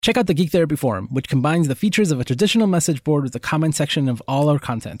Check out the Geek Therapy Forum, which combines the features of a traditional message board with the comment section of all our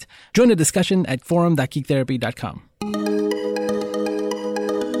content. Join the discussion at forum.geektherapy.com.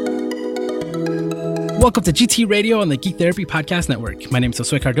 Welcome to GT Radio on the Geek Therapy Podcast Network. My name is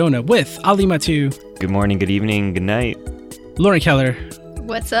Josue Cardona with Ali Matu. Good morning, good evening, good night. Lauren Keller.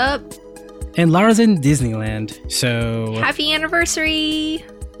 What's up? And Lara's in Disneyland. So happy anniversary.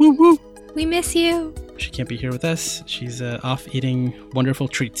 Woo woo. We miss you. She can't be here with us. She's off eating wonderful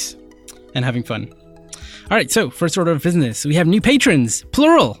treats and having fun. All right, so first order of business. We have new patrons,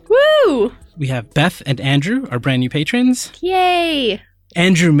 plural. Woo! We have Beth and Andrew, our brand new patrons. Yay!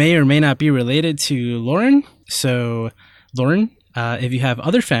 Andrew may or may not be related to Lauren. So, Lauren, if you have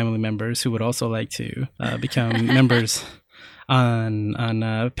other family members who would also like to become members on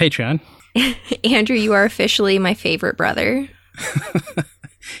Patreon. Andrew, you are officially my favorite brother.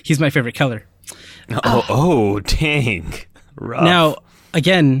 He's my favorite color. Oh, dang. Rough. Now,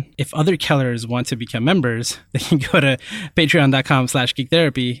 again, if other Kellers want to become members, they can go to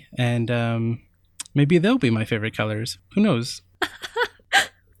patreon.com/geektherapy and maybe they'll be my favorite colors. Who knows?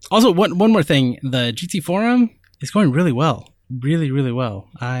 Also, one more thing. The GT Forum is going really well. Really, really well.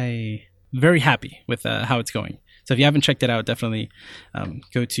 I'm very happy with how it's going. So if you haven't checked it out, definitely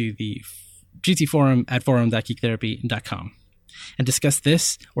go to the GT Forum at forum.geektherapy.com. and discuss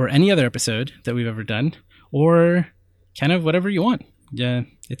this or any other episode that we've ever done, or kind of whatever you want. Yeah,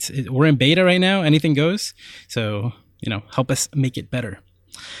 we're in beta right now. Anything goes. So, help us make it better.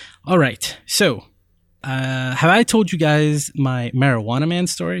 All right. So, have I told you guys my Marijuana Man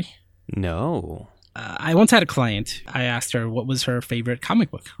story? No. I once had a client. I asked her what was her favorite comic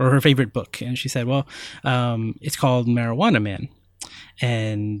book or her favorite book. And she said, well, it's called Marijuana Man.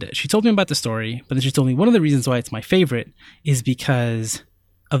 And she told me about the story, but then she told me one of the reasons why it's my favorite is because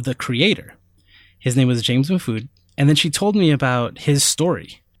of the creator. His name was James Mifune. And then she told me about his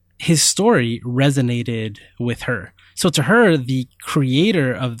story. His story resonated with her. So to her, the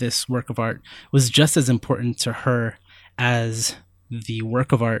creator of this work of art was just as important to her as the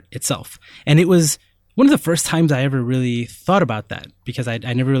work of art itself. And it was one of the first times I ever really thought about that, because I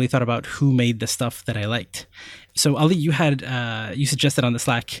never really thought about who made the stuff that I liked. So Ali, you suggested on the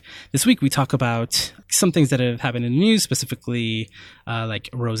Slack this week we talk about some things that have happened in the news, specifically like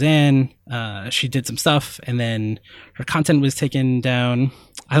Roseanne. She did some stuff and then her content was taken down.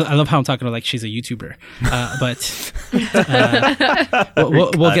 I love how I'm talking like she's a YouTuber, but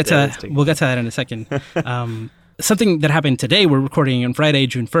we'll get to that in a second. Something that happened today, we're recording on Friday,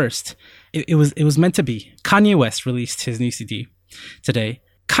 June 1st. It was meant to be. Kanye West released his new CD today.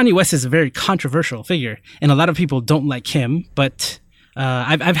 Kanye West is a very controversial figure, and a lot of people don't like him, but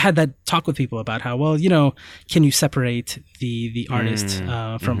I've had that talk with people about how, well, can you separate the artist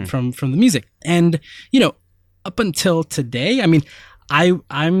from the music? And, up until today, I mean,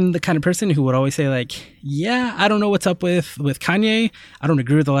 I'm the kind of person who would always say like, yeah, I don't know what's up with Kanye. I don't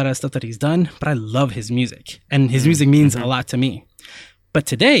agree with a lot of stuff that he's done, but I love his music, and his music means a lot to me. But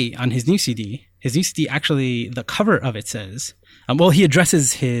today on his new CD actually, the cover of it says, he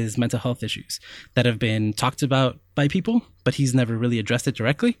addresses his mental health issues that have been talked about by people, but he's never really addressed it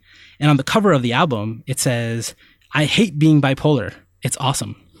directly. And on the cover of the album, it says, I hate being bipolar. It's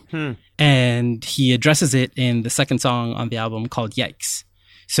awesome. And he addresses it in the second song on the album called Yikes.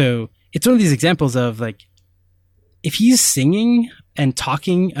 So it's one of these examples of like, if he's singing and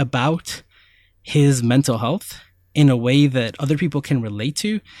talking about his mental health in a way that other people can relate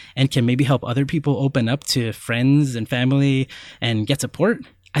to and can maybe help other people open up to friends and family and get support,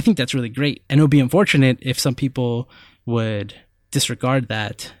 I think that's really great. And it would be unfortunate if some people would disregard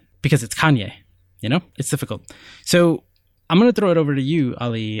that because it's Kanye. It's difficult. So I'm going to throw it over to you,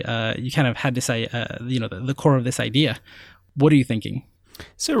 Ali. You kind of had this, the core of this idea. What are you thinking?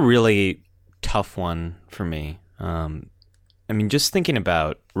 It's a really tough one for me. Just thinking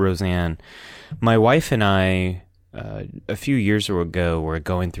about Roseanne, my wife and I, a few years ago, were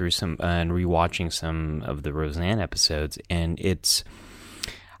going through some and rewatching some of the Roseanne episodes, and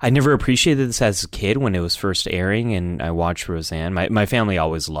I never appreciated this as a kid when it was first airing, and I watched Roseanne. My family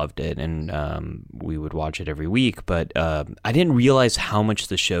always loved it, and we would watch it every week, but I didn't realize how much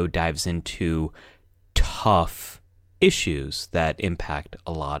the show dives into tough issues that impact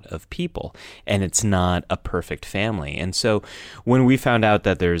a lot of people, and it's not a perfect family. And so when we found out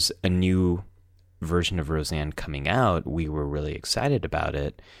that there's a new version of Roseanne coming out, we were really excited about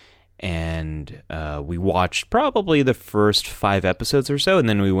it. And we watched probably the first 5 episodes or so, and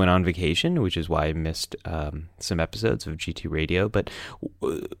then we went on vacation, which is why I missed some episodes of GT Radio. But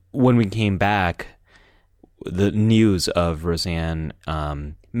when we came back, the news of Roseanne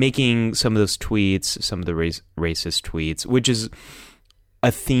making some of those tweets, some of the racist tweets, which is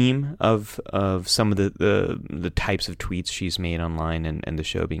a theme of some of the types of tweets she's made online and the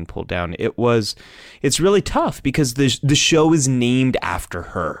show being pulled down. It's really tough because the show is named after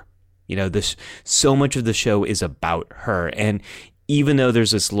her. You know, so much of the show is about her. And even though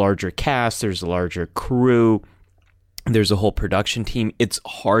there's this larger cast, there's a larger crew, there's a whole production team, it's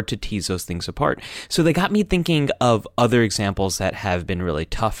hard to tease those things apart. So they got me thinking of other examples that have been really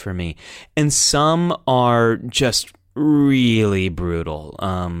tough for me. And some are just really brutal.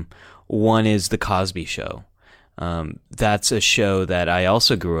 One is The Cosby Show. That's a show that I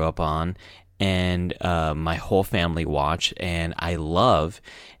also grew up on, and my whole family watch, and I love.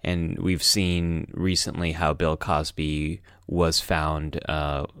 And we've seen recently how Bill Cosby was found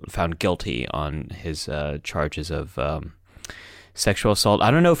guilty on his charges of sexual assault.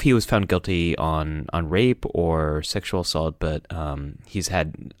 I don't know if he was found guilty on rape or sexual assault, but he's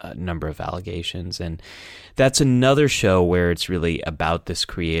had a number of allegations. And that's another show where it's really about this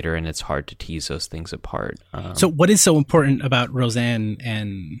creator, and it's hard to tease those things apart. So what is so important about Roseanne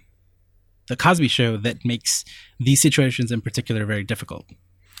and The Cosby Show that makes these situations in particular very difficult?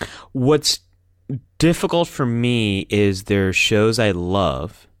 What's difficult for me is there are shows I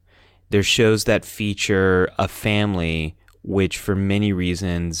love. There's shows that feature a family which for many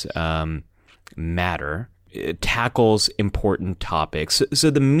reasons matter. It tackles important topics.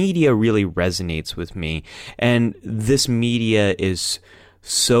 So the media really resonates with me. And this media is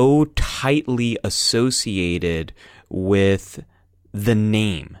so tightly associated with the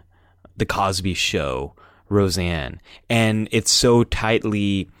name, The Cosby Show, Roseanne. And it's so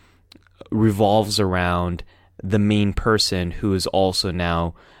tightly revolves around the main person who is also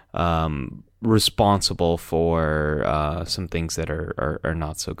now responsible for some things that are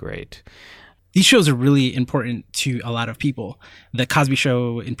not so great. These shows are really important to a lot of people. The Cosby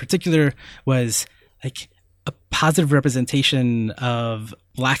Show in particular was like a positive representation of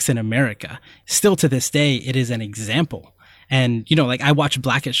Blacks in America. Still to this day, it is an example. And, you know, like I watch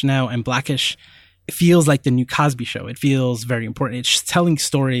Blackish now, and Blackish feels like the new Cosby Show. It feels very important. It's telling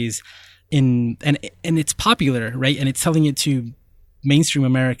stories and it's popular, right? And it's telling it to mainstream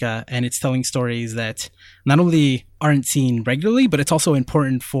America, and it's telling stories that not only aren't seen regularly, but it's also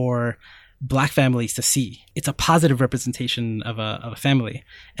important for Black families to see. It's a positive representation of a family.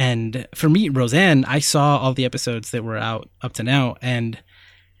 And for me, Roseanne, I saw all the episodes that were out up to now, and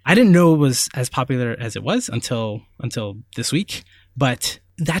I didn't know it was as popular as it was until this week. But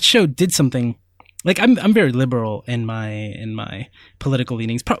that show did something. Like I'm very liberal in my political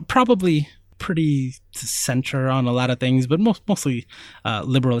leanings, probably pretty center on a lot of things, but mostly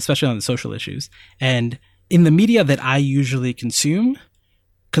liberal, especially on the social issues. And in the media that I usually consume,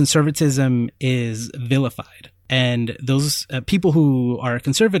 conservatism is vilified. And those people who are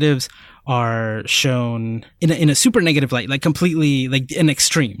conservatives are shown in a super negative light, like completely like an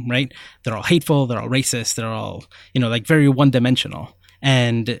extreme, right? They're all hateful, they're all racist, they're all, you know, like very one-dimensional.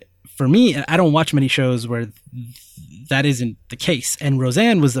 And for me, I don't watch many shows where that isn't the case. And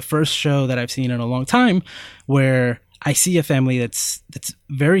Roseanne was the first show that I've seen in a long time where I see a family that's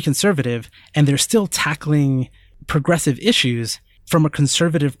very conservative, and they're still tackling progressive issues from a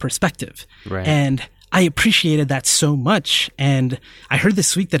conservative perspective. Right. And I appreciated that so much. And I heard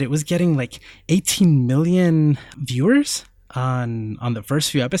this week that it was getting like 18 million viewers on the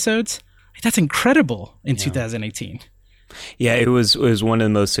first few episodes. Like, that's incredible in 2018. Yeah, it was one of the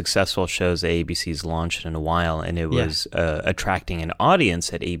most successful shows that ABC's launched in a while, and it was attracting an audience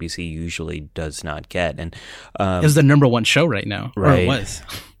that ABC usually does not get. And it was the number one show right now, right? Or it was.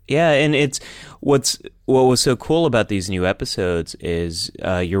 Yeah, and it's what was so cool about these new episodes is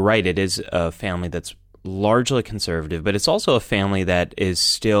you're right. It is a family that's largely conservative, but it's also a family that is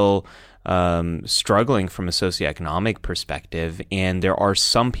still struggling from a socioeconomic perspective, and there are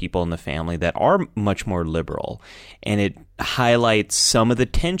some people in the family that are much more liberal, and it highlights some of the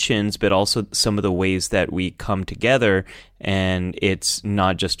tensions, but also some of the ways that we come together, and it's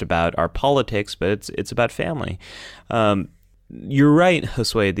not just about our politics, but it's about family. You're right,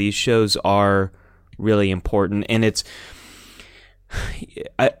 Josue, these shows are really important, and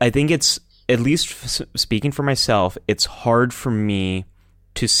I think it's, at least speaking for myself, it's hard for me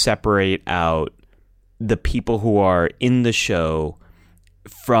to separate out the people who are in the show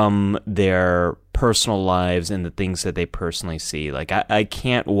from their personal lives and the things that they personally see. Like, I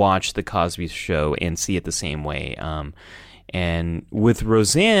can't watch The Cosby Show and see it the same way. And with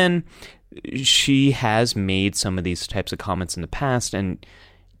Roseanne, she has made some of these types of comments in the past, and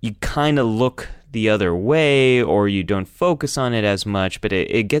you kind of look the other way, or you don't focus on it as much, but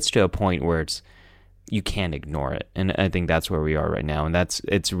it gets to a point where you can't ignore it. And I think that's where we are right now. And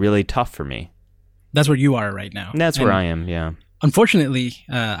it's really tough for me. That's where you are right now. And that's where I am, yeah. Unfortunately,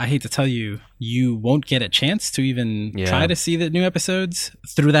 I hate to tell you, you won't get a chance to even try to see the new episodes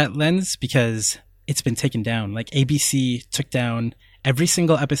through that lens because it's been taken down. Like ABC took down every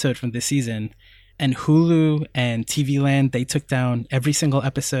single episode from this season, and Hulu and TV Land, they took down every single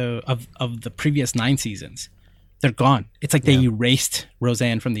episode of the previous 9 seasons. They're gone. It's like they erased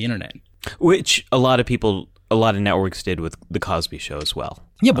Roseanne from the internet. Which a lot of networks did with The Cosby Show as well.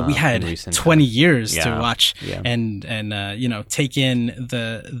 Yeah, but we had 20 years to watch and take in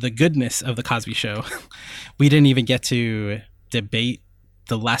the goodness of The Cosby Show. We didn't even get to debate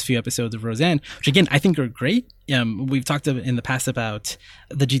the last few episodes of Roseanne, which again, I think are great. We've talked in the past about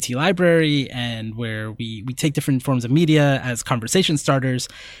the GT library and where we take different forms of media as conversation starters.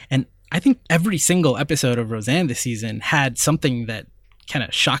 And I think every single episode of Roseanne this season had something that kind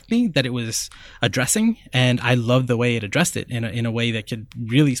of shocked me that it was addressing, and I loved the way it addressed it in a way that could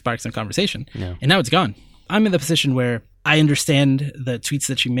really spark some conversation. Yeah. And now it's gone. I'm in the position where I understand the tweets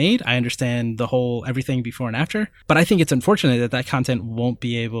that she made. I understand the whole everything before and after, but I think it's unfortunate that content won't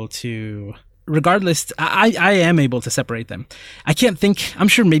be able to. Regardless, I am able to separate them. I can't think. I'm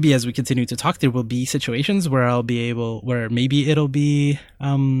sure maybe as we continue to talk, there will be situations where where maybe it'll be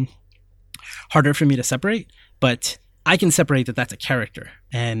harder for me to separate, but I can separate that that's a character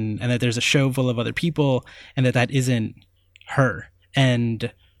and that there's a show full of other people and that isn't her.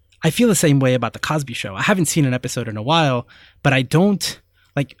 And I feel the same way about The Cosby Show. I haven't seen an episode in a while, but I don't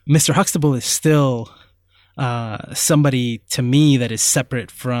like Mr. Huxtable is still somebody to me that is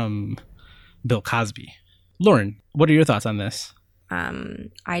separate from Bill Cosby. Lauren, what are your thoughts on this?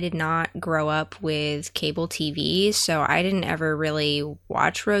 I did not grow up with cable TV, so I didn't ever really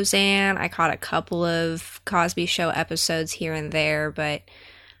watch Roseanne. I caught a couple of Cosby Show episodes here and there, but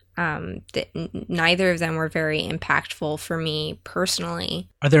neither of them were very impactful for me personally.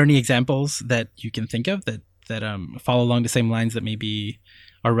 Are there any examples that you can think of that follow along the same lines that maybe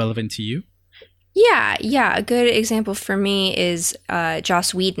are relevant to you? Yeah. A good example for me is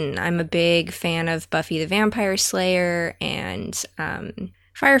Joss Whedon. I'm a big fan of Buffy the Vampire Slayer and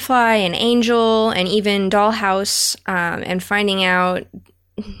Firefly and Angel and even Dollhouse. And finding out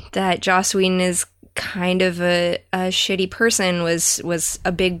that Joss Whedon is kind of a shitty person was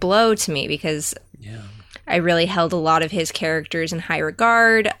a big blow to me because I really held a lot of his characters in high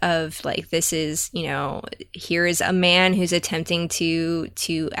regard of like, this is, here is a man who's attempting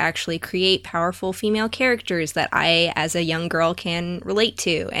to actually create powerful female characters that I, as a young girl, can relate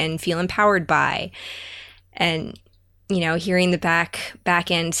to and feel empowered by. And, hearing the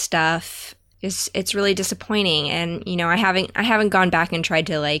back end stuff it's really disappointing. And, I haven't gone back and tried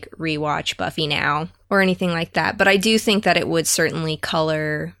to like rewatch Buffy now or anything like that. But I do think that it would certainly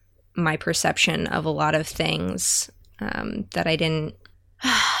color my perception of a lot of things that I didn't.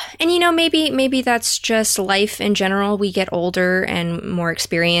 And maybe that's just life in general. We get older and more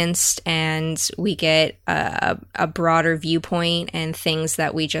experienced, and we get a broader viewpoint, and things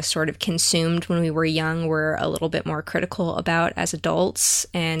that we just sort of consumed when we were young we're a little bit more critical about as adults.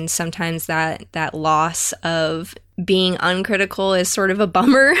 And sometimes that loss of being uncritical is sort of a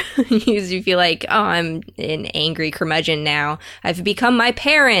bummer because you feel like, oh, I'm an angry curmudgeon now. I've become my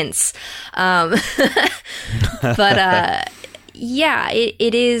parents. But yeah,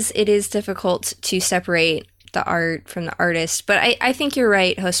 it is difficult to separate the art from the artist. But I think you're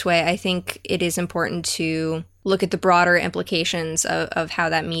right, Josue. I think it is important to look at the broader implications of how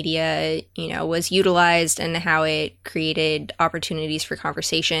that media, was utilized and how it created opportunities for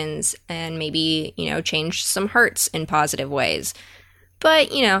conversations and maybe, changed some hearts in positive ways. But,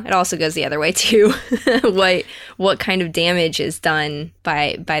 it also goes the other way too. what kind of damage is done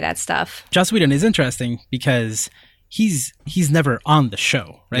by that stuff. Joss Whedon is interesting because he's never on the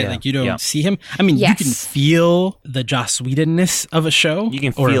show, right? Like you don't see him. I mean, you can feel the Joss Whedon-ness of a show. You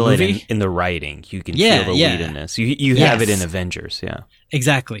can feel it in the writing. You can feel the Whedon-ness. You have it in Avengers,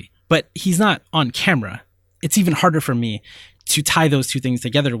 Exactly. But he's not on camera. It's even harder for me to tie those two things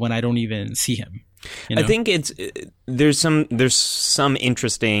together when I don't even see him. I think there's some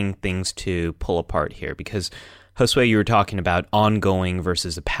interesting things to pull apart here because Josue, you were talking about ongoing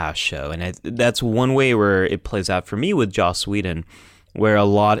versus a past show, and that's one way where it plays out for me with Joss Whedon, where a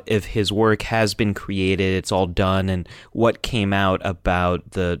lot of his work has been created, it's all done, and what came out about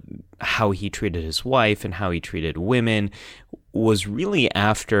how he treated his wife and how he treated women was really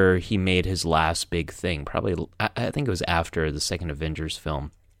after he made his last big thing. Probably, I think it was after the second Avengers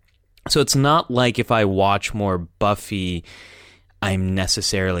film. So it's not like if I watch more Buffy, I'm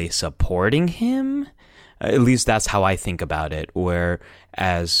necessarily supporting him. At least that's how I think about it.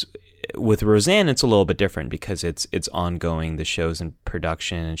 Whereas with Roseanne, it's a little bit different because it's ongoing. The show's in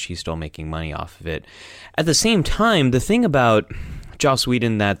production, and she's still making money off of it. At the same time, the thing about Joss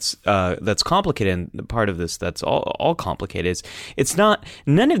Whedon that's complicated, and part of this that's all complicated is it's not,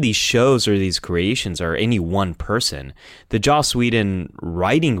 none of these shows or these creations are any one person. The Joss Whedon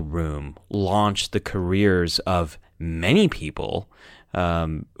writing room launched the careers of many people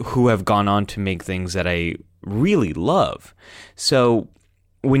who have gone on to make things that I really love. So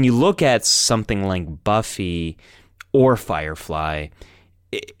when you look at something like Buffy or Firefly,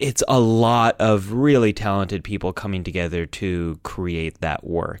 it's a lot of really talented people coming together to create that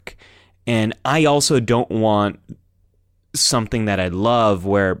work. And I also don't want something that I love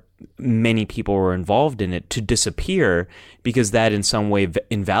where many people were involved in it to disappear, because that in some way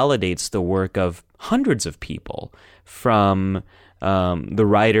invalidates the work of hundreds of people, from the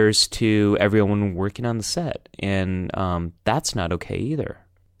writers to everyone working on the set. And that's not okay either.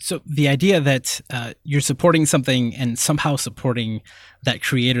 So the idea that you're supporting something and somehow supporting that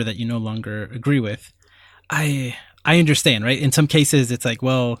creator that you no longer agree with, I understand, right? In some cases, it's like,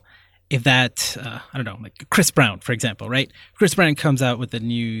 well, if that, I don't know, like Chris Brown, for example, right? Chris Brown comes out with a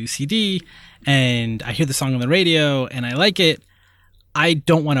new CD and I hear the song on the radio and I like it. I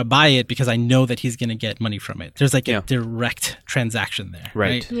don't want to buy it because I know that he's going to get money from it. There's like a direct transaction there.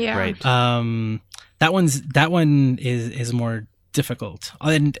 Right. Yeah. Right. That one is more difficult,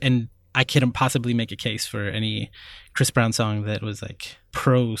 and I couldn't possibly make a case for any Chris Brown song that was like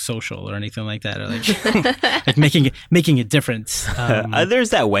pro-social or anything like that, or like like making a difference. There's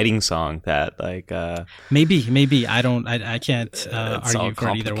that wedding song that like maybe I can't argue for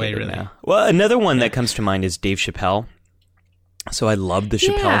it either way, really. Now. Well, another one that comes to mind is Dave Chappelle. So I love the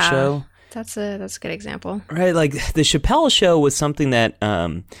Chappelle Show. That's a good example, right? Like the Chappelle Show was something that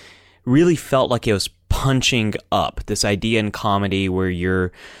really felt like it was punching up, this idea in comedy where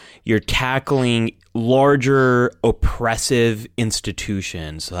you're tackling larger oppressive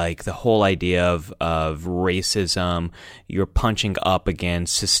institutions, like the whole idea of racism. You're punching up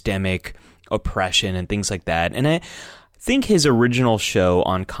against systemic oppression and things like that. And I think his original show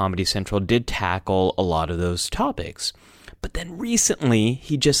on Comedy Central did tackle a lot of those topics. But then recently,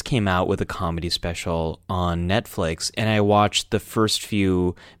 he just came out with a comedy special on Netflix, and I watched the first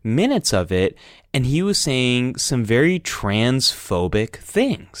few minutes of it, and he was saying some very transphobic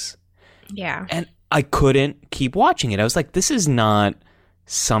things. Yeah. And I couldn't keep watching it. I was like, this is not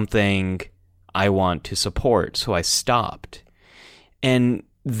something I want to support, so I stopped. And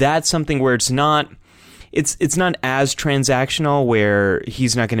that's something where it's not as transactional, where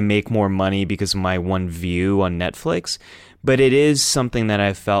he's not going to make more money because of my one view on Netflix. But it is something that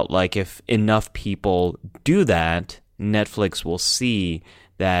I felt like if enough people do that, Netflix will see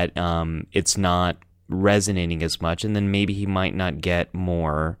that it's not resonating as much, and then maybe he might not get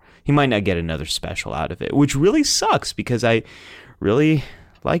another special out of it, which really sucks because I really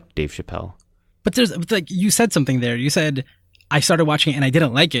like Dave Chappelle. But there's like, you said something there. You said, I started watching it and I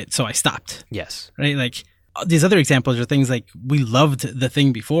didn't like it, so I stopped. Yes. Right? Like these other examples are things like we loved the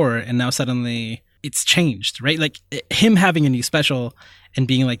thing before and now suddenly it's changed, right? Like him having a new special and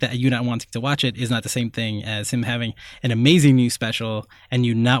being like that, you not wanting to watch it is not the same thing as him having an amazing new special and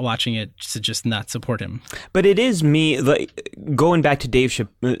you not watching it to just not support him. But it is me, like going back to the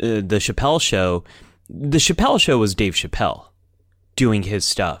Chappelle Show. The Chappelle Show was Dave Chappelle doing his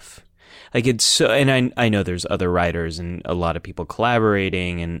stuff. Like it's so, and I know there's other writers and a lot of people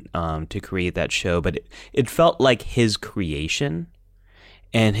collaborating and to create that show, but it felt like his creation,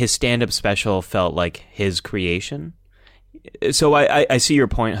 and his stand-up special felt like his creation. So I see your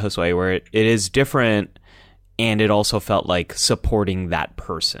point, Josue, where it is different, and it also felt like supporting that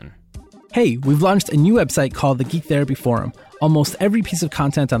person. Hey, we've launched a new website called the Geek Therapy Forum. Almost every piece of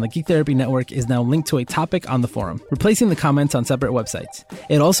content on the Geek Therapy Network is now linked to a topic on the forum, replacing the comments on separate websites.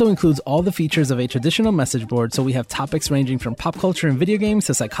 It also includes all the features of a traditional message board, so we have topics ranging from pop culture and video games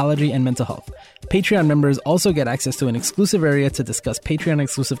to psychology and mental health. Patreon members also get access to an exclusive area to discuss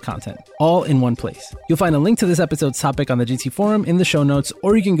Patreon-exclusive content, all in one place. You'll find a link to this episode's topic on the GT Forum in the show notes,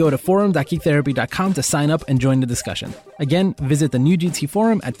 or you can go to forum.geektherapy.com to sign up and join the discussion. Again, visit the new GT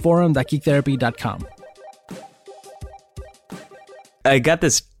Forum at forum.geektherapy.com. I got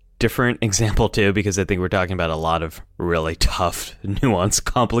this different example too, because I think we're talking about a lot of really tough, nuanced,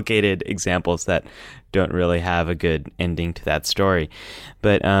 complicated examples that don't really have a good ending to that story.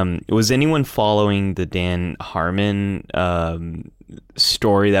 But was anyone following the Dan Harmon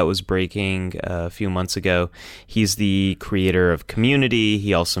story that was breaking a few months ago? He's the creator of Community.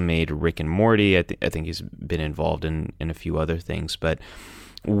 He also made Rick and Morty. I think he's been involved in a few other things. But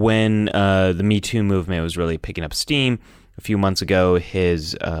when the Me Too movement was really picking up steam, a few months ago,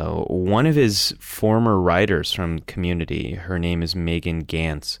 his one of his former writers from Community, her name is Megan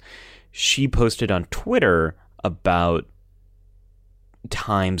Gantz, she posted on Twitter about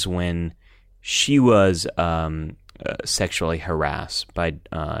times when she was sexually harassed by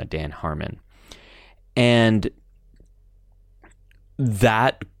Dan Harmon. And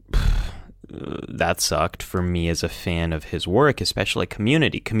that sucked for me as a fan of his work, especially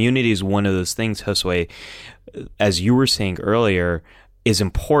Community. Community is one of those things, Josue, as you were saying earlier, is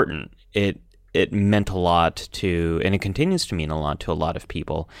important. It meant a lot to, and it continues to mean a lot to a lot of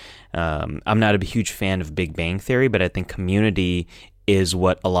people. I'm not a huge fan of Big Bang Theory, but I think Community is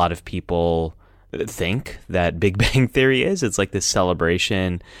what a lot of people think that Big Bang Theory is. It's like this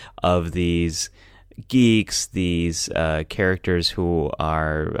celebration of these geeks, these characters who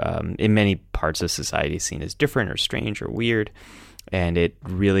are in many parts of society seen as different or strange or weird. And it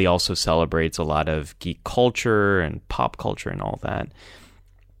really also celebrates a lot of geek culture and pop culture and all that.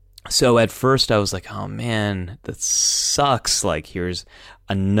 So at first I was like, oh man, that sucks. Like, here's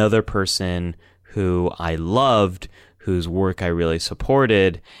another person who I loved, whose work I really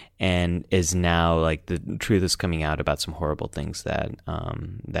supported, and is now like the truth is coming out about some horrible things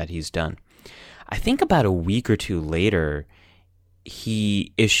that he's done. I think about a week or two later,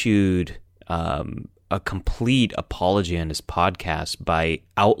 he issued a complete apology on his podcast by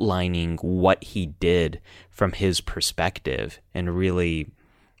outlining what he did from his perspective and really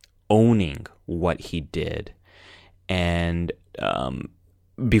owning what he did. And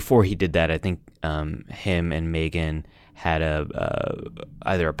before he did that, I think him and Megan had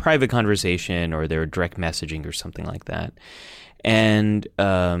either a private conversation or they were direct messaging or something like that. And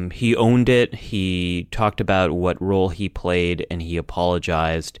he owned it. He talked about what role he played, and he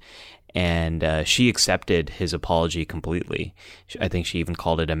apologized. And she accepted his apology completely. I think she even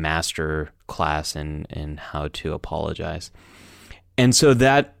called it a master class in how to apologize. And so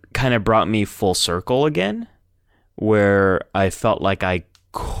that kind of brought me full circle again, where I felt like I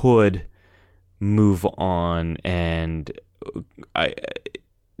could move on, and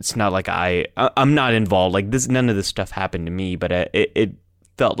it's not like I'm not involved. Like this, none of this stuff happened to me, but it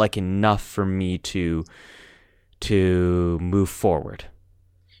felt like enough for me to move forward.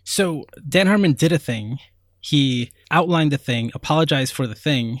 So Dan Harmon did a thing. He outlined the thing, apologized for the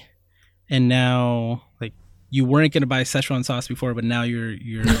thing, and now like you weren't going to buy Szechuan sauce before, but now you're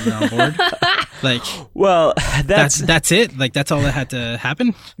on board. Like, well, that's it. Like that's all that had to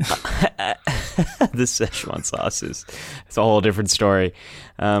happen. The Szechuan sauce it's a whole different story.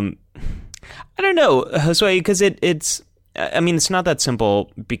 I don't know, Josue, because it's not that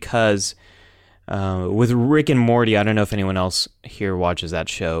simple, because with Rick and Morty, I don't know if anyone else here watches that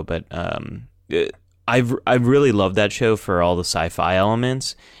show, but I've really loved that show for all the sci-fi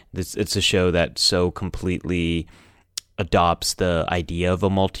elements. It's a show that so completely adopts the idea of a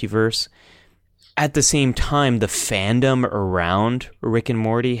multiverse. At the same time, the fandom around Rick and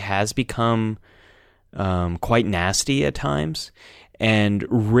Morty has become quite nasty at times. And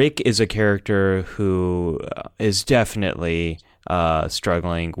Rick is a character who is definitely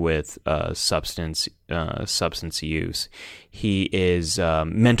struggling with substance use. He is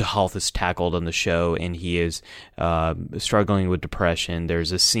mental health is tackled on the show, and he is struggling with depression.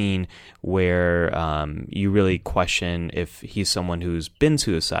 There's a scene where you really question if he's someone who's been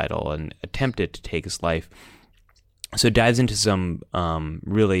suicidal and attempted to take his life. So it dives into some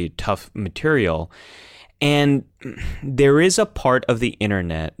really tough material. And there is a part of the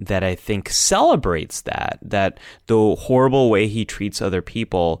internet that I think celebrates that the horrible way he treats other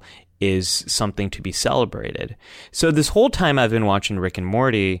people is something to be celebrated. So this whole time I've been watching Rick and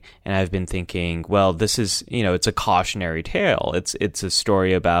Morty, and I've been thinking, well, this is, it's a cautionary tale. It's a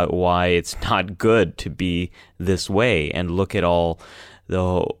story about why it's not good to be this way, and look at all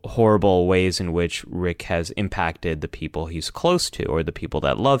the horrible ways in which Rick has impacted the people he's close to or the people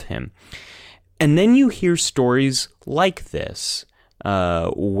that love him. And then you hear stories like this,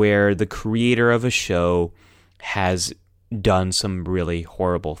 where the creator of a show has done some really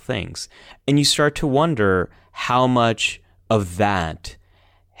horrible things. And you start to wonder how much of that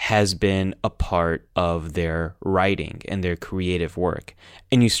has been a part of their writing and their creative work.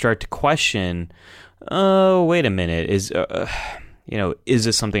 And you start to question, oh, wait a minute, is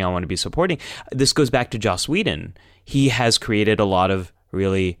this something I want to be supporting? This goes back to Joss Whedon. He has created a lot of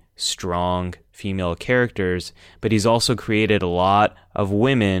really strong female characters, but he's also created a lot of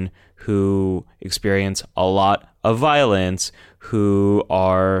women who experience a lot of violence, who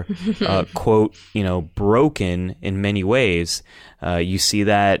are, quote, broken in many ways. You see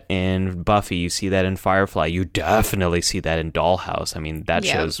that in Buffy. You see that in Firefly. You definitely see that in Dollhouse. I mean, that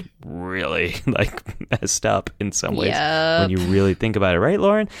show's really, messed up in some ways when you really think about it. Right,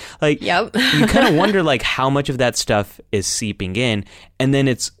 Lauren? You kind of wonder, how much of that stuff is seeping in. And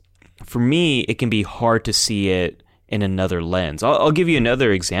then for me, it can be hard to see it in another lens. I'll give you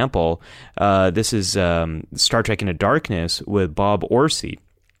another example. This is Star Trek Into Darkness with Bob Orci.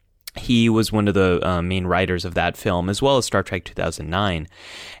 He was one of the main writers of that film, as well as Star Trek 2009.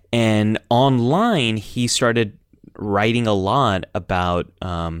 And online, he started writing a lot about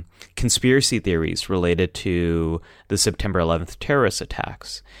conspiracy theories related to the September 11th terrorist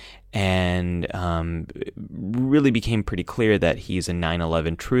attacks. And really became pretty clear that he's a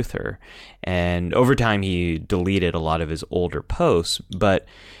 9/11 truther. And over time, he deleted a lot of his older posts. But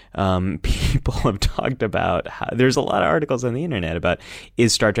people have talked about there's a lot of articles on the internet about,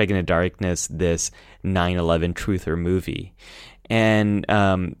 is Star Trek Into Darkness this 9/11 truther movie? And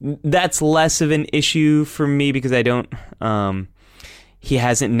that's less of an issue for me because I don't... he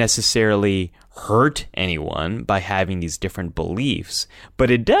hasn't necessarily hurt anyone by having these different beliefs,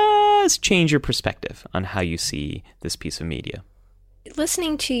 but it does change your perspective on how you see this piece of media.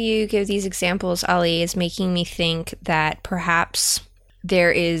 Listening to you give these examples, Ali, is making me think that perhaps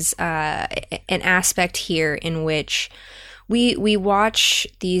there is an aspect here in which we watch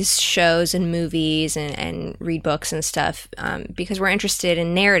these shows and movies and read books and stuff because we're interested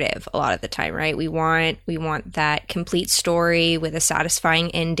in narrative a lot of the time, right? We want that complete story with a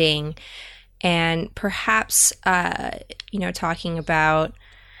satisfying ending. And perhaps, talking about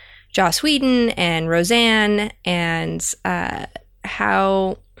Joss Whedon and Roseanne and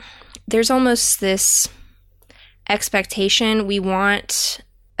how there's almost this expectation. We want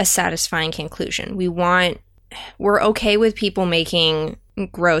a satisfying conclusion. We're okay with people making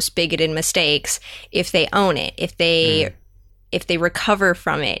gross, bigoted mistakes if they own it, if they recover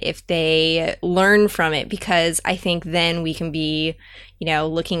from it, if they learn from it, because I think then we can be,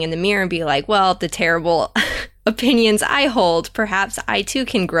 looking in the mirror and be like, well, the terrible opinions I hold, perhaps I too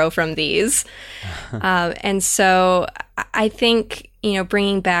can grow from these. And so I think,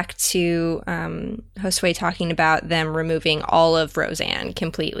 bringing back to Josue talking about them removing all of Roseanne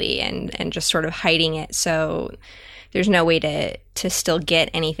completely and just sort of hiding it so there's no way to still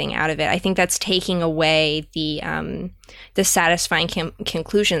get anything out of it. I think that's taking away the satisfying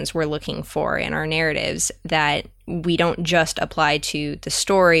conclusions we're looking for in our narratives that we don't just apply to the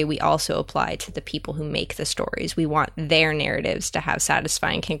story, we also apply to the people who make the stories. We want their narratives to have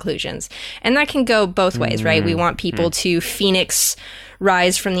satisfying conclusions. And that can go both ways, right? We want people to phoenix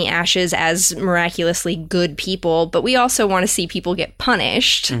rise from the ashes as miraculously good people, but we also want to see people get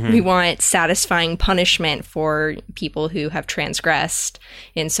punished. We want satisfying punishment for people who have transgressed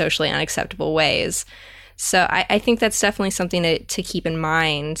in socially unacceptable ways. So I think that's definitely something to keep in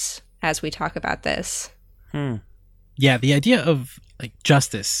mind as we talk about this. Yeah, the idea of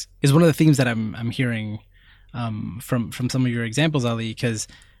justice is one of the themes that I'm hearing from some of your examples, Ali, because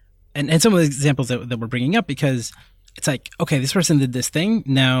and some of the examples that we're bringing up, because it's okay, this person did this thing.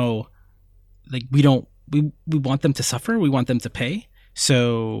 Now, we want them to suffer. We want them to pay.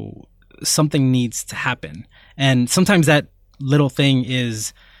 So something needs to happen. And sometimes that little thing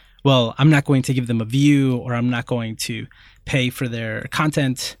is, well, I'm not going to give them a view, or I'm not going to pay for their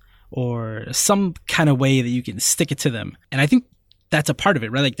content, or some kind of way that you can stick it to them. And I think that's a part of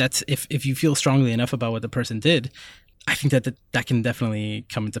it, right? That's if you feel strongly enough about what the person did, I think that can definitely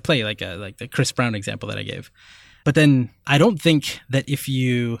come into play, like the Chris Brown example that I gave. But then I don't think that if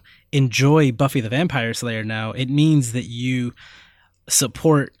you enjoy Buffy the Vampire Slayer now, it means that you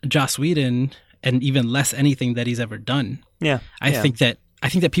support Joss Whedon and even less anything that he's ever done. Yeah. I think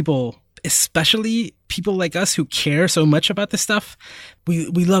that people, especially people like us who care so much about this stuff, we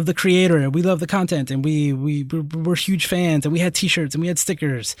love the creator, we love the content, and we're huge fans, and we had t-shirts and we had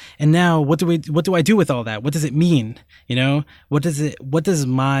stickers. And now what do I do with all that? What does it mean? What does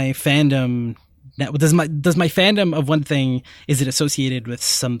my fandom does my fandom of one thing, is it associated with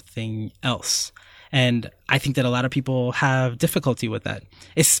something else? And I think that a lot of people have difficulty with that,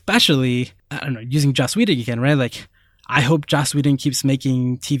 especially, I don't know, using Joss Whedon again, right? I hope Joss Whedon keeps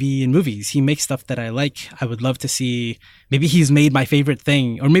making TV and movies. He makes stuff that I like. I would love to see, maybe he's made my favorite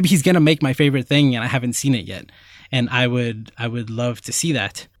thing, or maybe he's going to make my favorite thing and I haven't seen it yet. And I would love to see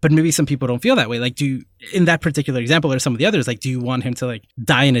that. But maybe some people don't feel that way. Like, in that particular example or some of the others, like, do you want him to like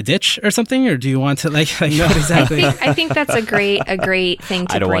die in a ditch or something? Or do you want to like no, exactly? I think that's a great thing to bring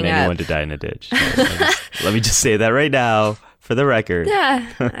up. I don't want anyone to die in a ditch. Let me just say that right now. For the record. Yeah,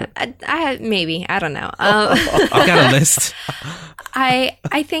 I maybe. I don't know. I've got a list. I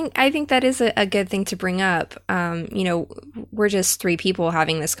think that is a good thing to bring up. We're just three people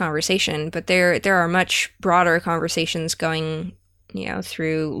having this conversation, but there are much broader conversations going,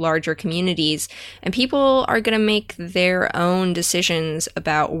 through larger communities, and people are going to make their own decisions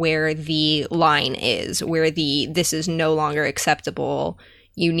about where the line is, where this is no longer acceptable.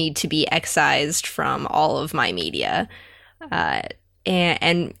 You need to be excised from all of my media.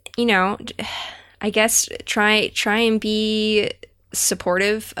 And I guess try and be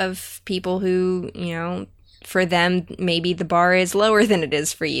supportive of people who, for them, maybe the bar is lower than it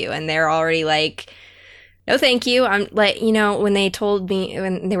is for you. And they're already like, no, thank you. I'm like, when they told me,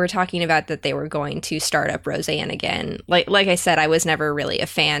 when they were talking about that they were going to start up Roseanne again, like I said, I was never really a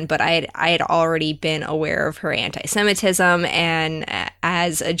fan, but I had already been aware of her anti-Semitism. And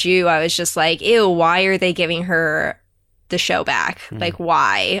as a Jew, I was just like, ew, why are they giving her the show back? Like,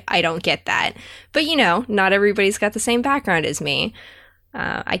 why? I don't get that. But not everybody's got the same background as me.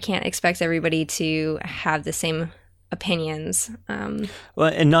 I can't expect everybody to have the same opinions.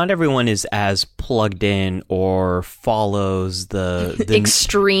 Well, and not everyone is as plugged in or follows the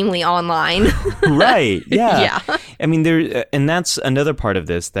extremely online. Right. Yeah. Yeah. I mean, and that's another part of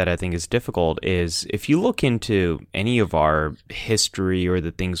this that I think is difficult is if you look into any of our history or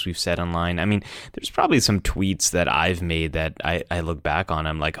the things we've said online, I mean, there's probably some tweets that I've made that I look back on,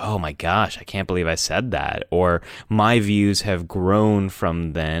 I'm like, oh my gosh, I can't believe I said that. Or my views have grown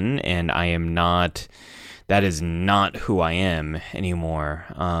from then and that is not who I am anymore.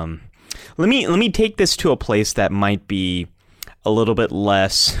 Let me take this to a place that might be a little bit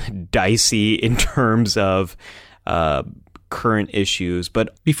less dicey in terms of current issues.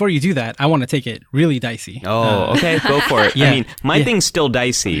 But before you do that, I want to take it really dicey. Oh, okay, go for it. Yeah. I mean, my thing's still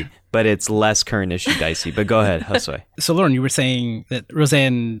dicey, but it's less current issue dicey. But go ahead, Josue. So, Lauren, you were saying that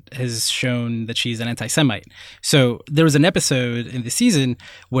Roseanne has shown that she's an anti-Semite. So there was an episode in the season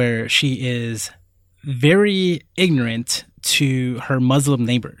where she is very ignorant to her Muslim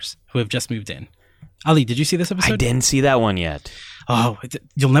neighbors who have just moved in. Ali, did you see this episode? I didn't see that one yet. Oh,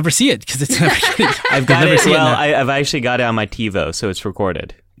 you'll never see it because it's never. I've got it. Well, I've actually got it on my TiVo, so it's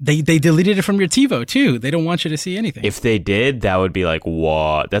recorded. They deleted it from your TiVo too. They don't want you to see anything. If they did, that would be like,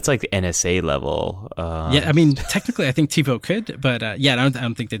 what? That's like the NSA level. Yeah, I mean, technically, I think TiVo could, but I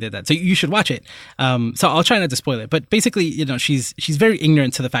don't think they did that. So you should watch it. So I'll try not to spoil it. But basically, she's very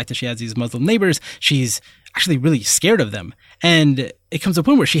ignorant to the fact that she has these Muslim neighbors. She's actually really scared of them, and it comes to a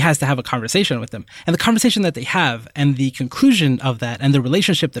point where she has to have a conversation with them. And the conversation that they have, and the conclusion of that, and the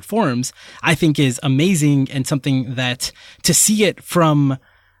relationship that forms, I think is amazing and something that to see it from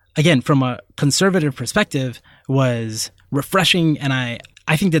a conservative perspective was refreshing, and I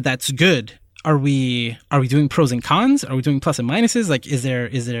think that that's good. Are we doing pros and cons? Are we doing plus and minuses? Like, is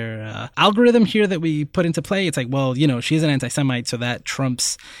there algorithm here that we put into play? It's like, well, she is an anti-Semite, so that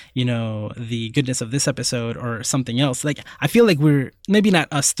trumps, the goodness of this episode or something else. Like, I feel like we're, maybe not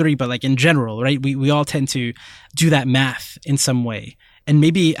us three, but like in general, right? We all tend to do that math in some way. And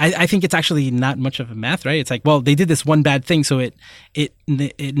maybe I think it's actually not much of a math, right? It's like, well, they did this one bad thing, so it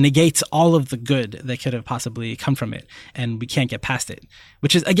negates all of the good that could have possibly come from it, and we can't get past it.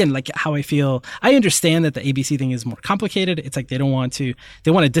 Which is, again, like how I feel. I understand that the ABC thing is more complicated. It's like they want to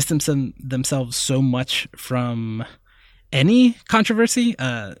distance themselves so much from any controversy.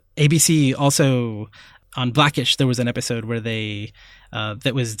 ABC also, on Blackish, there was an episode where they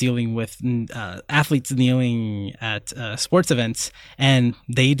that was dealing with athletes kneeling at sports events, and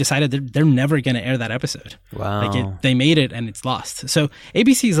they decided that they're never going to air that episode. Wow! Like they made it, and it's lost. So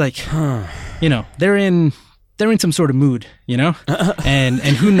ABC's like, they're in some sort of mood, and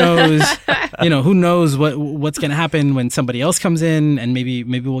who knows, who knows what's going to happen when somebody else comes in, and maybe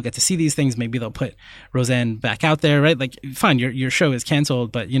we'll get to see these things. Maybe they'll put Roseanne back out there, right? Like, fine, your show is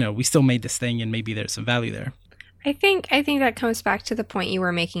canceled, but we still made this thing, and maybe there's some value there. I think that comes back to the point you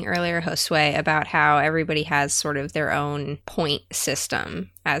were making earlier, Josue, about how everybody has sort of their own point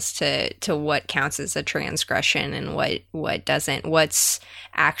system as to what counts as a transgression and what doesn't, what's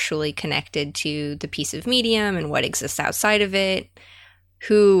actually connected to the piece of medium and what exists outside of it,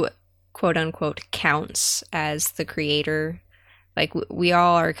 who, quote unquote, counts as the creator. Like, we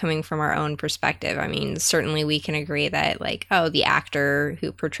all are coming from our own perspective. I mean, certainly we can agree that, like, oh, the actor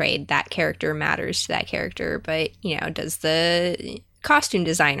who portrayed that character matters to that character. But, does the costume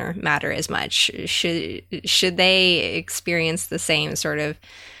designer matter as much? Should they experience the same sort of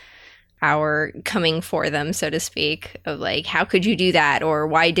hour coming for them, so to speak, of like, how could you do that, or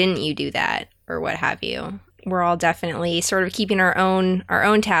why didn't you do that, or what have you? We're all definitely sort of keeping our own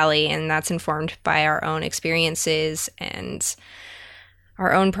tally, and that's informed by our own experiences and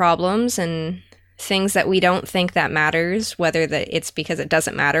our own problems and things that we don't think that matters, whether that it's because it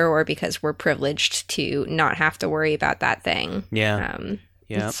doesn't matter or because we're privileged to not have to worry about that thing. Yeah.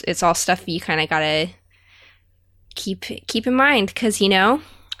 It's all stuff you kind of gotta keep in mind, because, you know,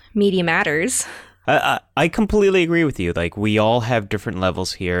 media matters. I completely agree with you. Like, we all have different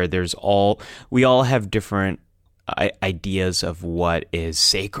levels here. We all have different ideas of what is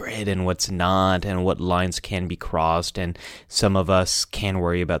sacred and what's not, and what lines can be crossed. And some of us can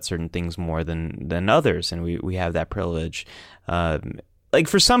worry about certain things more than others, and we have that privilege. Like,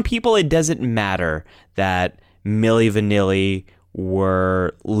 for some people, it doesn't matter that Milli Vanilli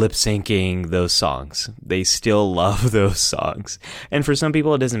were lip syncing those songs. They still love those songs. And for some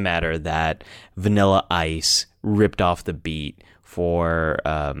people, it doesn't matter that Vanilla Ice ripped off the beat for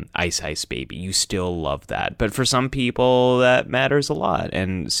Ice Ice Baby. You still love that. But for some people, that matters a lot.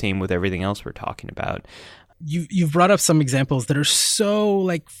 And same with everything else we're talking about. You've brought up some examples that are so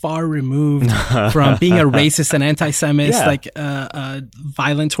like far removed from being a racist and anti-Semite, like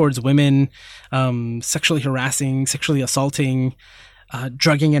violent towards women, sexually harassing, sexually assaulting,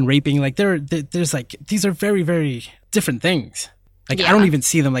 drugging and raping. Like there's like, these are very, very different things. Like I don't even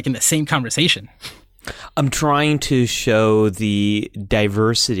see them like in the same conversation. I'm trying to show the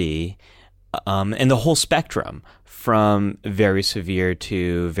diversity and the whole spectrum from very severe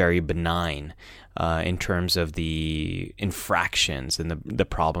to very benign. In terms of the infractions and the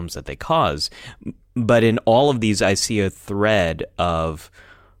problems that they cause. But in all of these, I see a thread of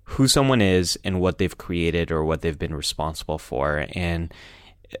who someone is and what they've created or what they've been responsible for. And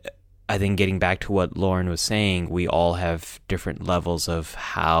I think getting back to what Lauren was saying, we all have different levels of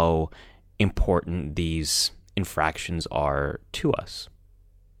how important these infractions are to us.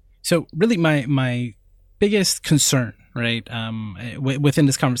 So really my biggest concern, right, within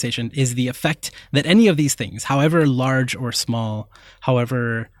this conversation is the effect that any of these things, however large or small,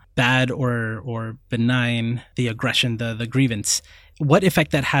 however bad or benign the aggression, the grievance, what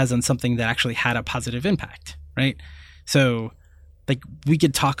effect that has on something that actually had a positive impact, right? So, like, we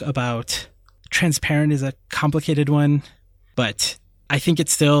could talk about transparent is a complicated one, but I think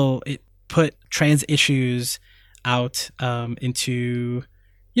it put trans issues out into,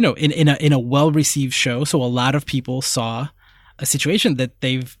 you know, in a well-received show. So a lot of people saw a situation that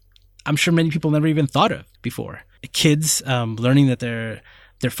I'm sure many people never even thought of before. Kids learning that their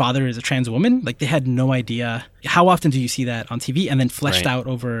father is a trans woman, like they had no idea. How often do you see that on TV and then fleshed out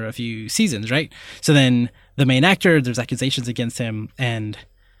over a few seasons, right? So then the main actor, there's accusations against him, and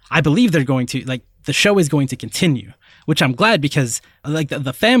I believe they're going to, like, the show is going to continue, which I'm glad, because like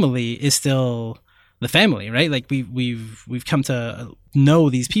the family is still the family, right? Like we've come to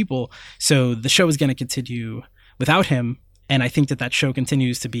know these people, so the show is going to continue without him, and I think that show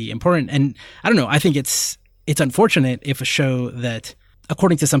continues to be important. And I don't know, I think it's unfortunate if a show that,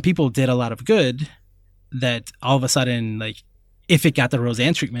 according to some people, did a lot of good, that all of a sudden, like, if it got the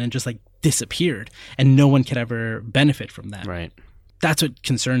Roseanne treatment and just like disappeared, and no one could ever benefit from that. Right. That's what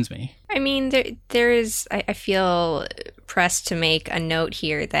concerns me. I mean, there is, I feel pressed to make a note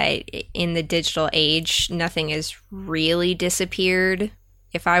here that in the digital age, nothing has really disappeared.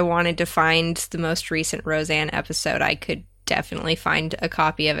 If I wanted to find the most recent Roseanne episode, I could definitely find a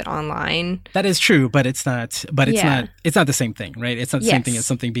copy of it online. That is true, but it's not the same thing, right? It's not the same thing as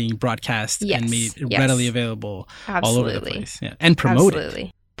something being broadcast and made readily available all over the place. Yeah. And promoted.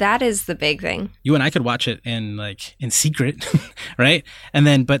 Absolutely. That is the big thing. You and I could watch it in secret, right? And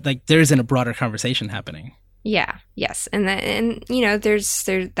then, but like, there isn't a broader conversation happening. Yeah. Yes. And you know, that's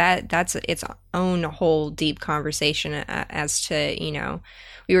its own whole deep conversation as to, you know,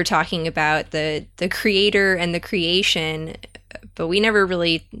 we were talking about the creator and the creation, but we never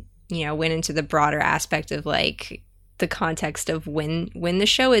really, you know, went into the broader aspect of like the context of when the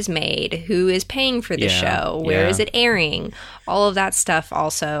show is made, who is paying for the show, where is it airing, all of that stuff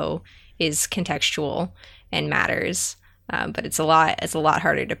also is contextual and matters, but it's a lot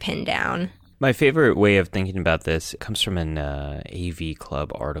harder to pin down. My favorite way of thinking about this comes from an AV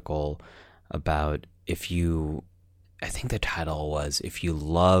Club article about I think the title was, if you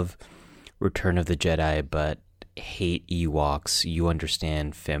love Return of the Jedi but hate Ewoks, you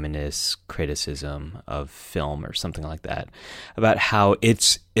understand feminist criticism of film, or something like that, about how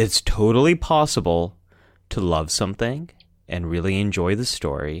it's totally possible to love something and really enjoy the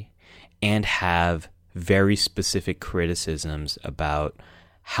story and have very specific criticisms about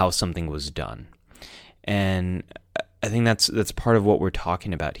how something was done. And I think that's part of what we're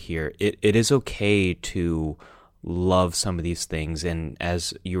talking about here. It is okay to love some of these things, and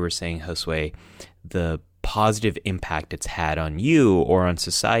as you were saying, Josue, the positive impact it's had on you or on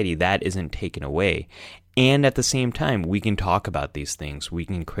society, that isn't taken away. And at the same time, we can talk about these things. We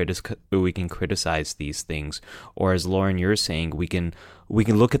can criticize these things, or as Lauren, you're saying, we can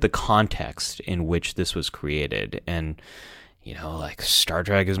look at the context in which this was created. And like Star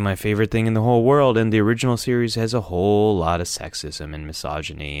Trek is my favorite thing in the whole world, and the original series has a whole lot of sexism and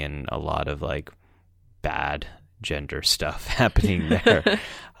misogyny and a lot of like bad gender stuff happening there.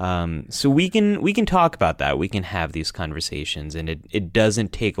 So we can talk about that. We can have these conversations, and it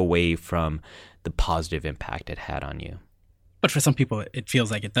doesn't take away from the positive impact it had on you. But for some people, it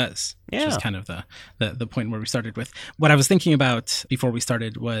feels like it does. Yeah. Which is kind of the point where we started with. What I was thinking about before we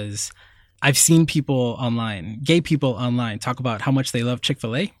started was I've seen people online, gay people online, talk about how much they love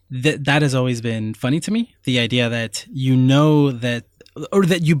Chick-fil-A. That has always been funny to me. The idea that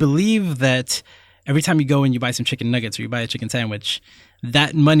that you believe that every time you go and you buy some chicken nuggets or you buy a chicken sandwich,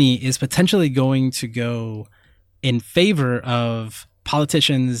 that money is potentially going to go in favor of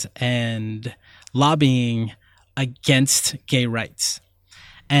politicians and lobbying against gay rights.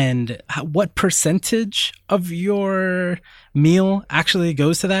 And what percentage of your meal actually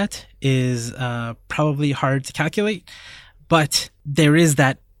goes to that is probably hard to calculate. But there is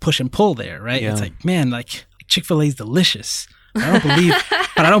that push and pull there, right? Yeah. It's like, man, like Chick-fil-A is delicious.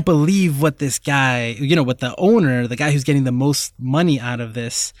 I don't believe what this guy, what the owner, the guy who's getting the most money out of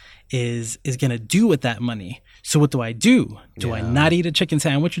this is going to do with that money. So what do I do? Do I not eat a chicken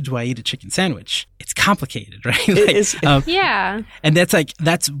sandwich, or do I eat a chicken sandwich? It's complicated, right? Yeah. And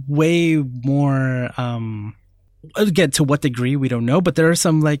that's way more, again, to what degree, we don't know, but there are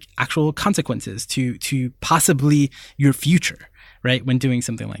some like actual consequences to possibly your future, right? When doing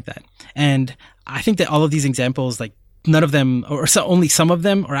something like that. And I think that all of these examples, like, none of them, or only some of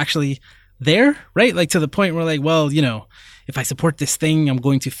them, are actually there, right? Like to the point where, like, well, if I support this thing, I'm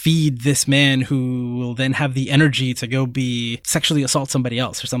going to feed this man who will then have the energy to go be sexually assault somebody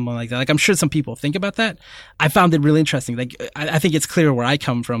else or something like that. Like, I'm sure some people think about that. I found it really interesting. Like, I think it's clear where I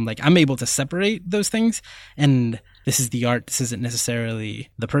come from. Like, I'm able to separate those things, and this is the art. This isn't necessarily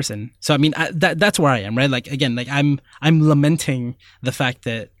the person. So, I mean, that's where I am, right? Like, again, like I'm lamenting the fact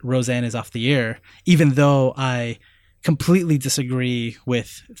that Roseanne is off the air, even though I completely disagree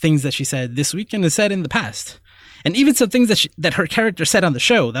with things that she said this week and has said in the past. And even some things that her character said on the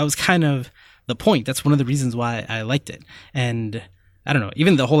show, that was kind of the point. That's one of the reasons why I liked it. And I don't know,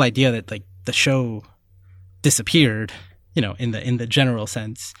 even the whole idea that like the show disappeared, in the general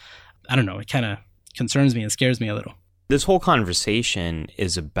sense, I don't know, it kind of concerns me and scares me a little. This whole conversation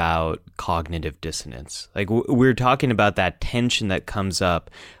is about cognitive dissonance. Like we're talking about that tension that comes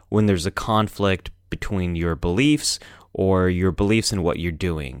up when there's a conflict between your beliefs or your beliefs and what you're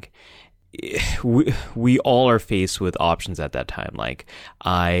doing. We all are faced with options at that time. Like,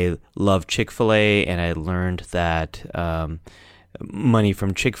 I love Chick-fil-A, and I learned that money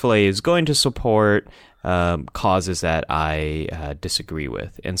from Chick-fil-A is going to support causes that I disagree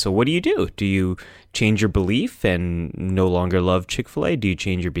with. And so what do? Do you change your belief and no longer love Chick-fil-A? Do you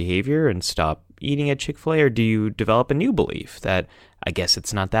change your behavior and stop eating at Chick-fil-A? Or do you develop a new belief that I guess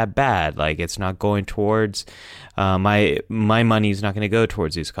it's not that bad? Like, it's not going towards my money's not going to go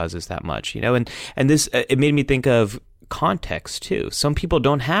towards these causes that much, and this it made me think of context too. Some people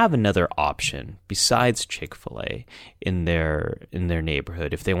don't have another option besides Chick-fil-A in their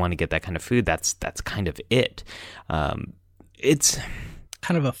neighborhood. If they want to get that kind of food, that's kind of it. It's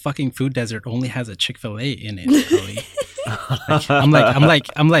kind of a fucking food desert only has a Chick-fil-A in it. Like,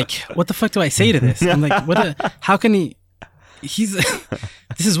 I'm like, what the fuck do I say to this? I'm like, how can he?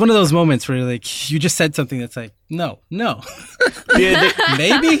 This is one of those moments where like you just said something that's like, no.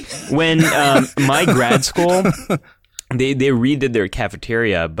 Maybe when my grad school, they redid their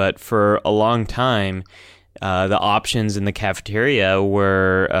cafeteria, but for a long time, the options in the cafeteria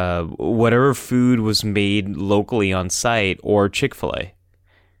were whatever food was made locally on site or Chick-fil-A.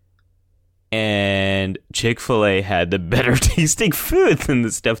 And Chick-fil-A had the better tasting food than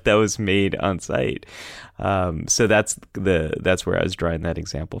the stuff that was made on site. So that's where I was drawing that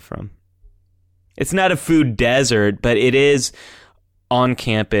example from. It's not a food desert, but it is on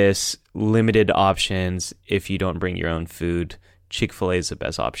campus, limited options. If you don't bring your own food, Chick-fil-A is the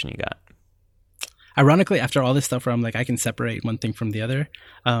best option you got. Ironically, after all this stuff where I'm like, I can separate one thing from the other,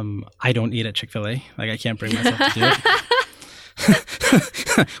 I don't eat at Chick-fil-A. Like, I can't bring myself to do it.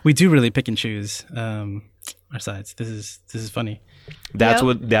 We do really pick and choose. our sides. This is funny.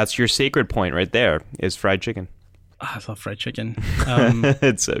 That's your sacred point right there, is fried chicken. I love fried chicken.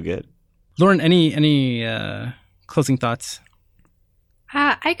 It's so good. Lauren, any closing thoughts?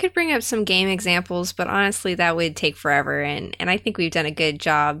 I could bring up some game examples, but honestly, that would take forever, and I think we've done a good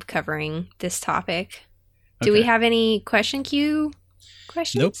job covering this topic. Do we have any question queue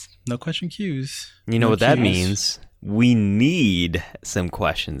questions? Nope, no question queues. You know what that means? We need some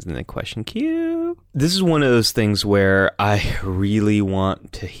questions in the question queue. This is one of those things where I really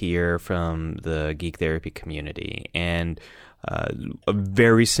want to hear from the Geek Therapy community, and a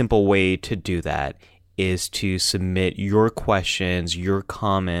very simple way to do that is to submit your questions, your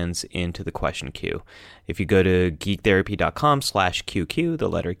comments into the question queue. If you go to geektherapy.com/QQ, the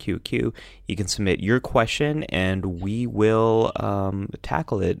letter QQ, you can submit your question and we will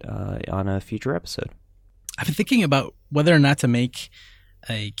tackle it on a future episode. I've been thinking about whether or not to make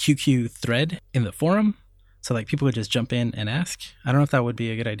a QQ thread in the forum so like people would just jump in and ask. I don't know if that would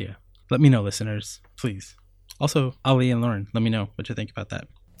be a good idea. Let me know, listeners, please. Also, Ali and Lauren, let me know what you think about that.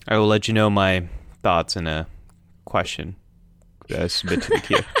 I will let you know my thoughts in a question that I submit to the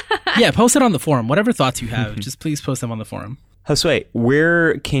queue. Yeah, post it on the forum. Whatever thoughts you have, just please post them on the forum. Josue,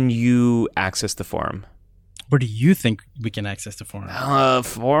 where can you access the forum? Where do you think we can access the forum?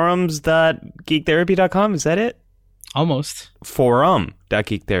 Forums.geektherapy.com, is that it? Almost.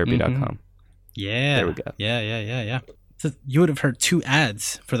 Forum.geektherapy.com. Yeah. There we go. Yeah. So you would have heard 2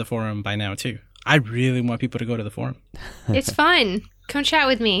 ads for the forum by now, too. I really want people to go to the forum. It's fun. Come chat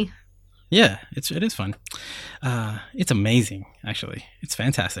with me. Yeah, it is fun. It's amazing, actually. It's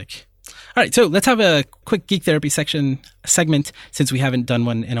fantastic. All right, so let's have a quick Geek Therapy segment since we haven't done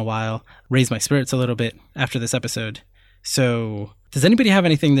one in a while. Raise my spirits a little bit after this episode. So does anybody have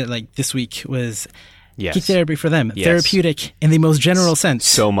anything that like this week was Geek Therapy for them? Yes. Therapeutic in the most general sense.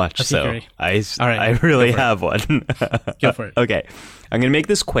 So much so. I really have one. Go for it. Okay, I'm going to make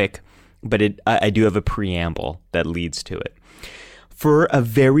this quick, but I do have a preamble that leads to it. For a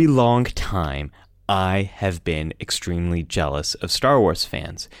very long time, I have been extremely jealous of Star Wars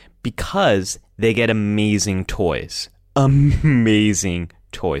fans because they get amazing toys. Amazing